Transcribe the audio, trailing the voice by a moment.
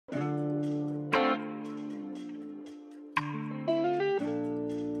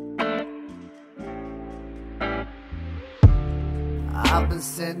I've been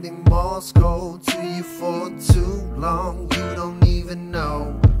sending Morse Code to you for too long, you don't even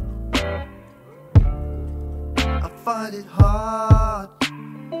know. I find it hard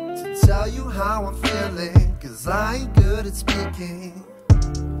to tell you how I'm feeling, 'cause I ain't good at speaking.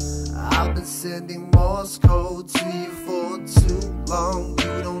 I've been sending Morse Code to you for too long,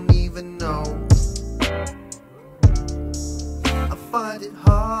 you don't even know. I find it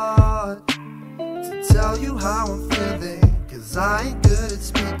hard to tell you how I'm feeling, 'cause I ain't good at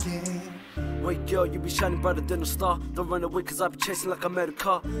speaking. Wait girl, you be shining brighter than a star. Don't run away 'cause I be chasing like I'm at a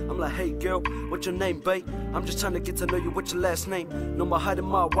car. I'm like, hey girl, what's your name, babe? I'm just trying to get to know you, what's your last name? No more hiding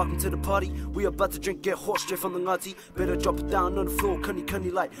my, welcome to the party. We about to drink, get hot straight from the ngati. Better drop it down on the floor,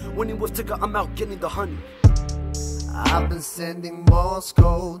 cunny like. When you with ticker, I'm out getting the honey. I've been sending Morse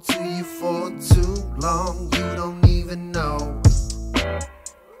Code to you for too long, you don't even know.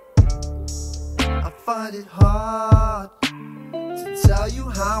 I find it hard to tell you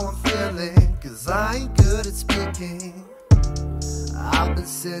how I'm feeling, 'cause I ain't good at speaking. I've been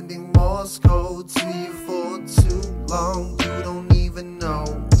sending Morse Code to you for too long, you don't even know.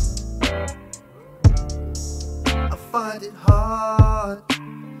 I find it hard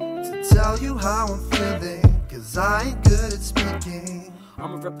to tell you how I'm feeling, 'cause I ain't good at speaking.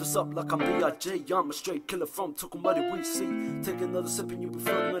 I'ma wrap this up like I'm B.I.J. I'm a straight killer from Tucumadi, we see. Take another sip and you be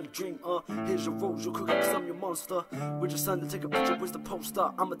floating in a dream. Here's your rose, you cook up 'cause I'm your monster. We're just trying to take a picture, where's the poster?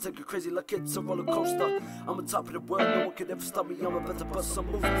 I'ma take it crazy like it's a roller coaster. I'm on top of the world, no one can ever stop me. I'm about to bust some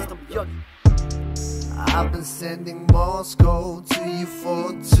moves, it's gonna be yucky. I've been sending Morse Code to you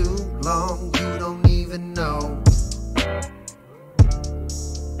for too long, you don't even know.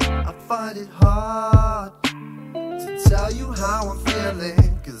 I find it hard to tell you how I'm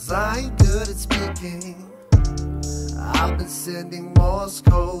feeling, 'cause I ain't good at speaking. I've been sending Morse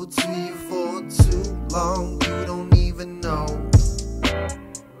Code to you for too long, you don't even know.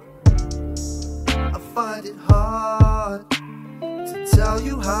 I find it hard to tell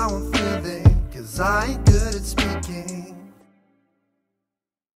you how I'm feeling, 'cause I ain't good at speaking.